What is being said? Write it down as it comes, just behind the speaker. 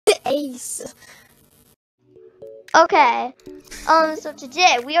Ace. Okay. So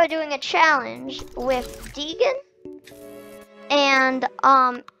today we are doing a challenge with Deegan. And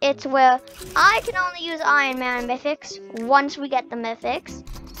it's where I can only use Iron Man mythics once we get the mythics.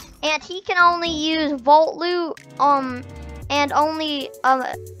 And he can only use Vault Loot and only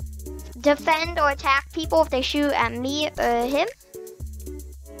defend or attack people if they shoot at me or him.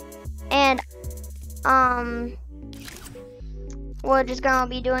 And we're just gonna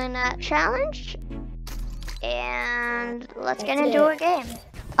be doing that challenge. And let's get into a game.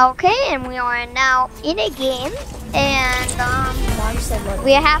 Okay, and we are now in a game, and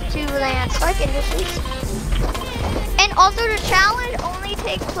we have to land Stark Industries. And also the challenge only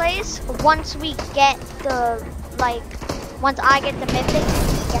takes place once we get the, once I get the mythic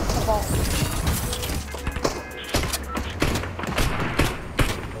and get the vault.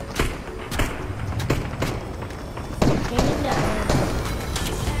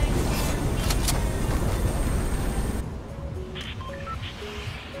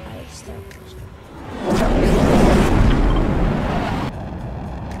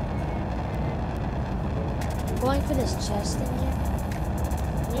 Going for this chest in here?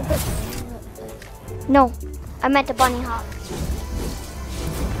 Can you put No, I meant the bunny hop.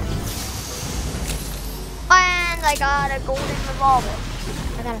 And I got a golden revolver.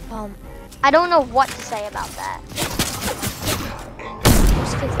 I got a pump. I don't know what to say about that.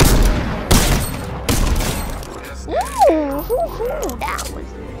 Ooh, that was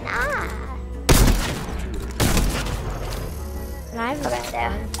nice. And I have Okay,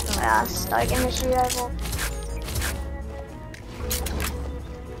 there. Stark Industry rifle.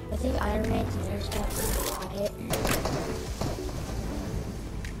 I think Iron Man's in there stuff. Hit.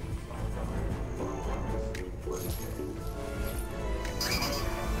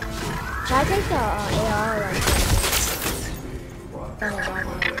 Should I take the AR or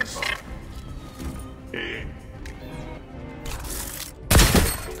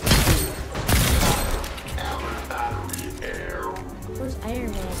Where's Iron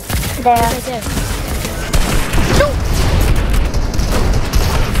Man? There. Right there.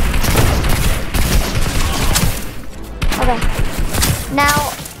 Okay. Now,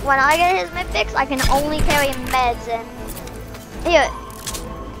 when I get his mythics, I can only carry meds and here.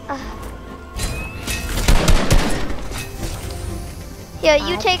 Here,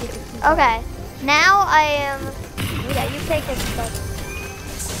 you take. Okay. Now I am. Yeah, you take this stuff.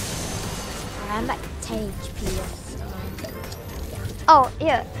 I'm at 10 HP. Oh,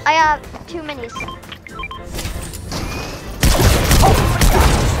 here. I have 2 minis.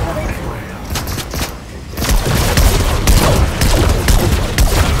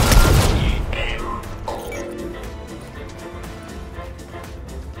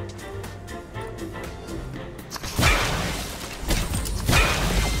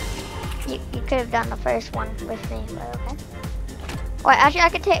 You could have done the first one with me, but okay. Wait, actually, I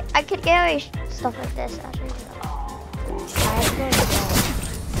could carry stuff like this. Actually,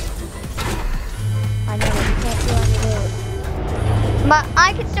 I know you can't do anything. but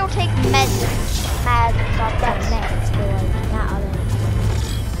I can still take meds and stuff. That's Meds, but like not other.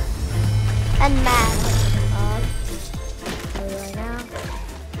 And mad. Right now.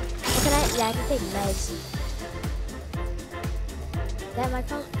 What can I? Yeah, I can take meds. Is that my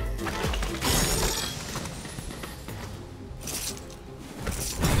phone?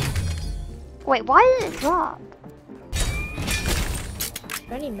 Wait, why did it drop?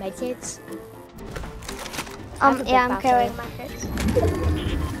 Do I need med kits? Yeah, I'm carrying my kits.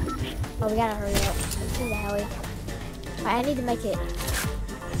 Oh, we gotta hurry up. Let's do the heli. Alright, I need to make it.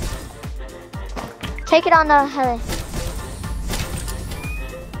 Take it on the heli.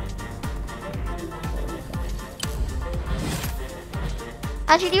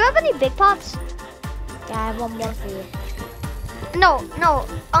 Actually, do you have any big pots? Yeah, I have one more for you. No,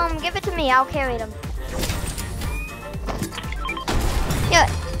 give it to me. I'll carry them. Yeah.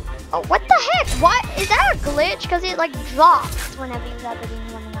 Oh, what the heck? What? Is that a glitch? Because it like drops whenever you have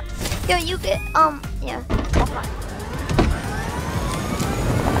everything running up. Yo, you get, yeah. That's fine.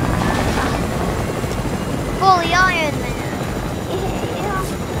 Fully Iron Man. Yeah.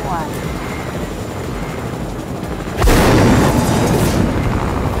 What?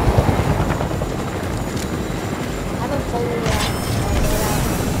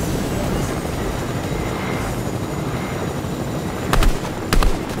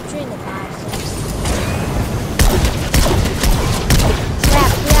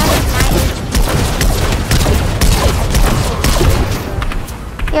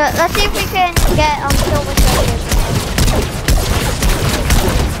 Yeah, let's see if we can get silver traders.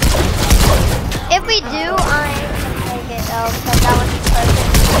 If we do, I'm gonna take it though, because that would be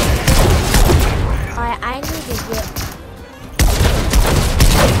perfect.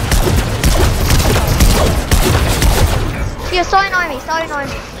 Sorry, annoying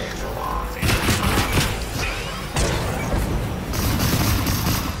me.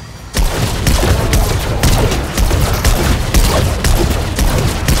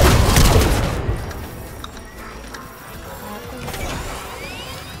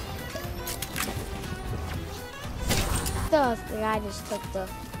 The guy just took the.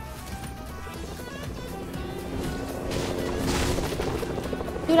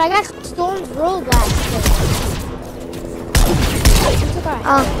 Dude, I got Storm's roll blast. He took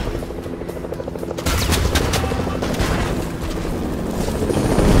our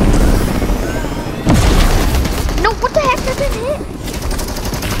No, what the heck doesn't hit?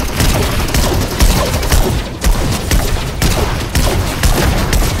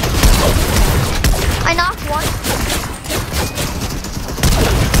 I knocked one.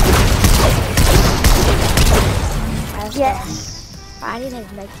 Yes. I need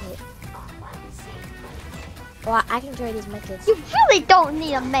his med kit. Well, I can carry these med kits. You really don't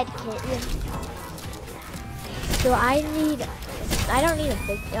need a med kit. So I don't need a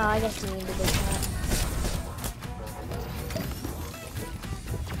big, oh, I guess you need a big pot.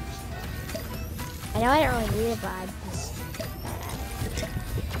 I know I don't really need it, but I just,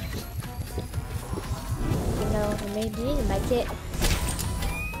 you know, do you need a med kit?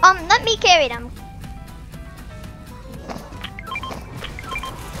 Let me carry them.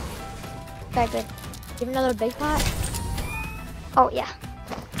 Okay, good. Give another big pot? Oh, yeah.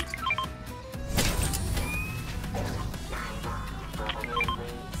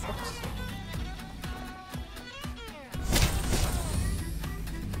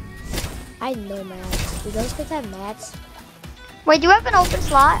 I had no mats. Do those kids have mats? Wait, do you have an open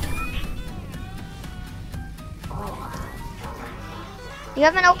slot? You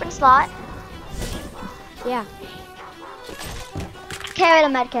have an open slot? Yeah. Carry the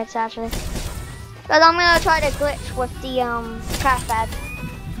medkits, actually. Because I'm going to try to glitch with the crash pad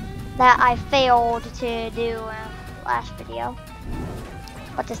that I failed to do in the last video.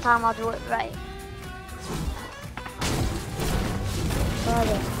 But this time I'll do it right. Where are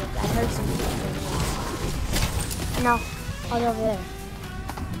they? I heard some people. No. Oh, they're over there.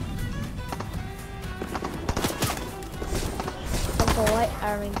 Uncle what? I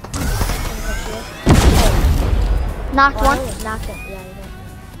mean, Knocked one. Knocked him. Yeah, you know.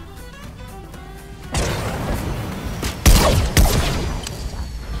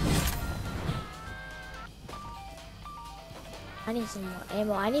 I need some more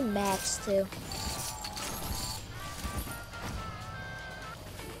ammo. I need mats too.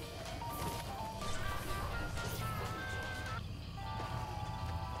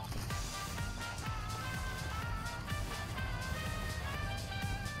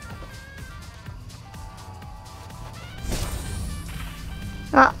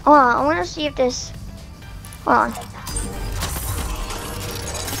 Hold on, I want to see if this. Hold on.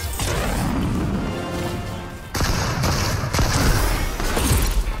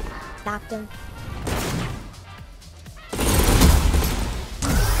 Knocked him.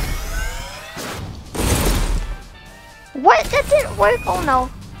 What? That didn't work. Oh no.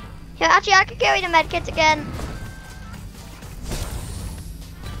 Yeah, actually, I could carry the medkits again.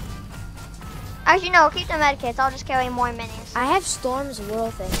 Actually, no, keep the medkits. I'll just carry more minis. I have Storm's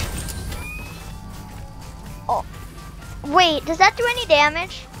whirl thing. Oh. Wait, does that do any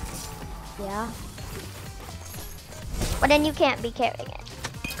damage? Yeah. Well, then you can't be carrying it.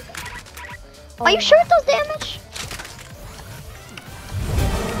 Oh, Are you sure it does damage?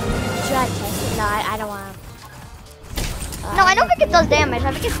 Should I test it? No, I don't want to. No, I don't think it does damage.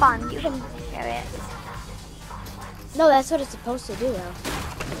 I think it's fun. You can carry it. No, that's what it's supposed to do, though.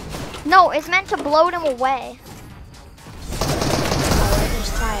 No, it's meant to blow them away. Oh, let's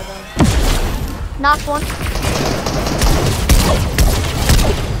just try it then. Knocked one.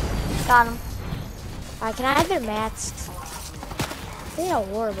 Got him. Alright, can I have their mats? They are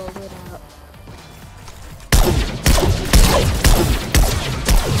horrible without.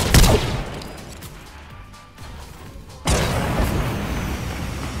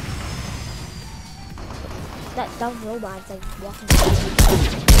 That dumb robot's like walking.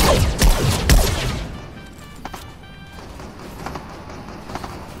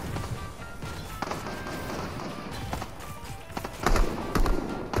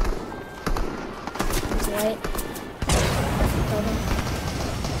 He's right. Killed him.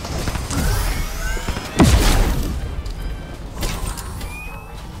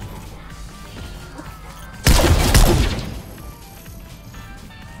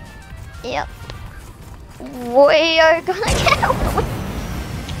 Yep. We are gonna get a win.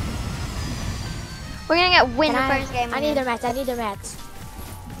 We're gonna get win the first game. I need their mats. I need their mats.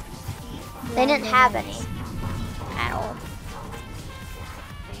 They didn't have any at all.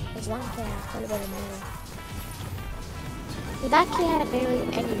 There's one thing I could have been. That kid had barely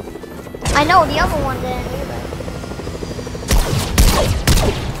any. I know, the other one didn't either.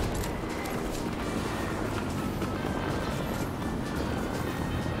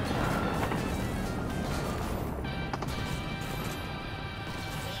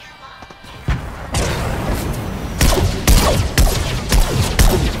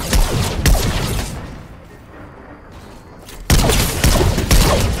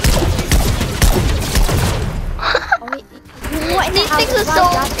 These things are so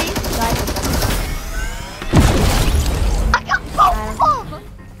OP. I got both of them.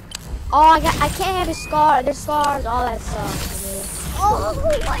 Oh, I can't have the scar. The scars, all that stuff. Oh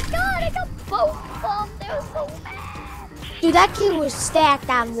my god, I got both of them. They were so mad. Dude, that kid was stacked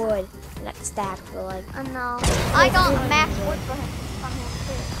on wood. Not stacked, but like. I know. I got max wood from him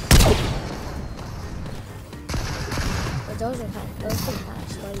too. But those are kind of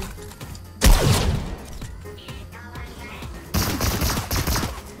slutty.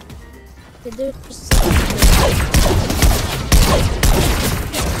 Did there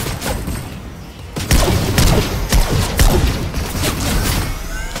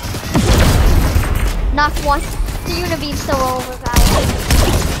knock one. The Unibeam's so overpowered.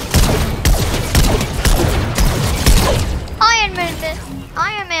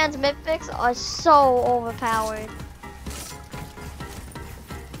 Iron Man's mythics are so overpowered.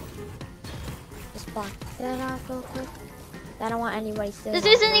 just block that off real quick? I don't want anybody still. This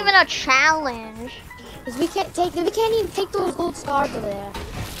isn't even a challenge. Cause we can't even take those gold stars over there.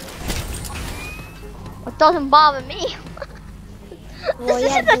 It doesn't bother me. Well,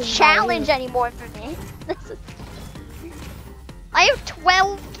 This yeah, isn't a it challenge doesn't anymore for me. I have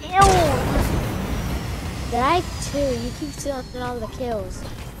 12 kills. But I have 2. You keep stealing all the kills.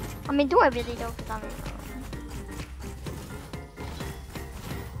 I mean, do I really though? Cause I mean,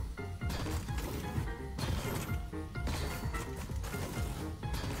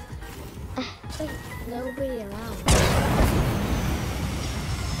 There's like nobody around.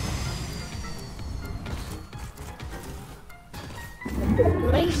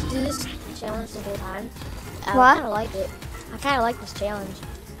 When I used to do this challenge the whole time, I What? kind of like it. I kind of like this challenge.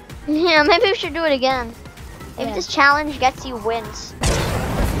 yeah, maybe we should do it again. Maybe Yeah. this challenge gets you wins.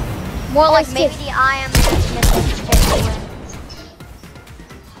 More like Let's maybe get- the Iron Man mythics get you wins.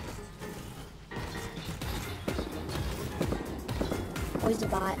 Where's the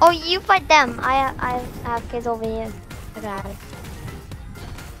bot? Oh, you fight them. I have kids over here. I got it.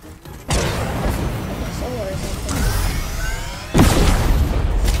 Like a solar or something.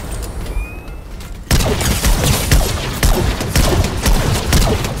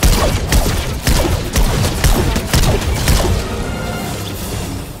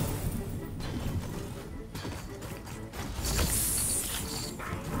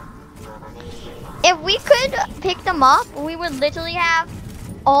 If we could pick them up, we would literally have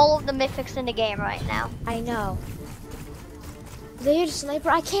all of the mythics in the game right now. I know. They hear the sniper.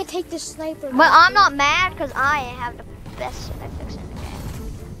 I can't take this sniper. But I'm not mad because I have the best mythics in the game.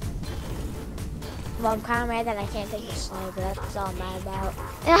 Well, I'm kind of mad that I can't take the sniper. That's all I'm mad about.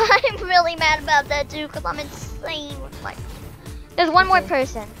 I'm really mad about that too because I'm insane with like. There's one more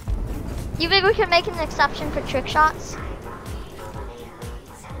person. You think we could make an exception for trick shots?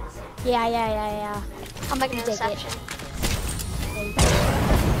 Yeah. I'll make an You take it. exception.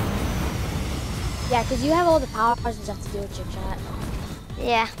 Yeah, because you have all the powers and stuff to do a trick shot.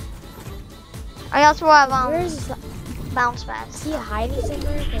 Yeah. I also have Where is this? bounce Is pads. he hiding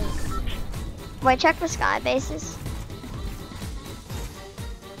somewhere? 'Cause Wait, check the sky bases.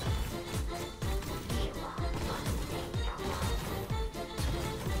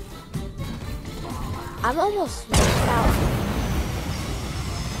 I'm almost knocked out.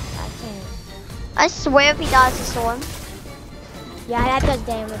 I can't. I swear if he dies to storm. Yeah, that does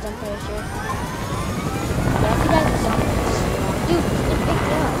damage, I'm pretty sure. Yeah, if he does something. Dude, just pick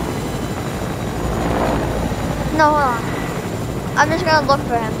me up. No, hold on. I'm just gonna look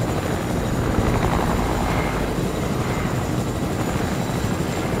for him.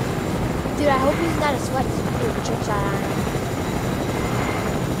 Dude, I hope he's not a sweat to do a trick shot on him.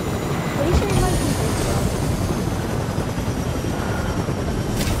 Pretty sure he might be good though.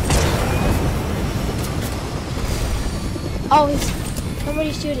 Oh,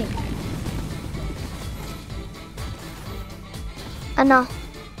 somebody's shooting. I know.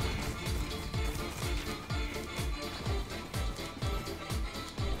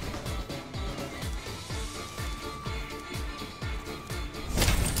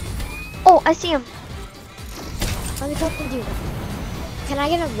 Oh, I see him. Let me come with you. Can I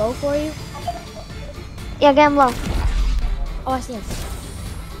get him low for you? Yeah, get him low. Oh, I see him.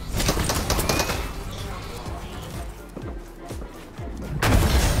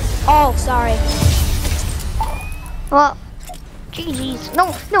 Oh, sorry. Well, GG's.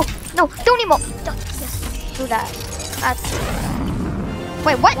 No, don't anymore. Don't do that. That's.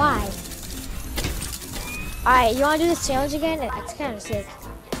 Wait, what? Why? Alright, you wanna do this challenge again? It's kind of sick.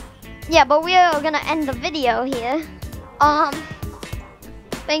 Yeah, but we are gonna end the video here.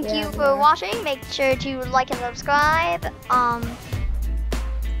 Thank you for watching. Make sure to like and subscribe. I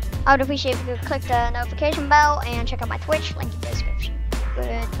would appreciate if you could click the notification bell and check out my Twitch, link in the description.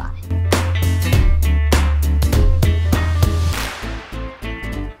 Goodbye.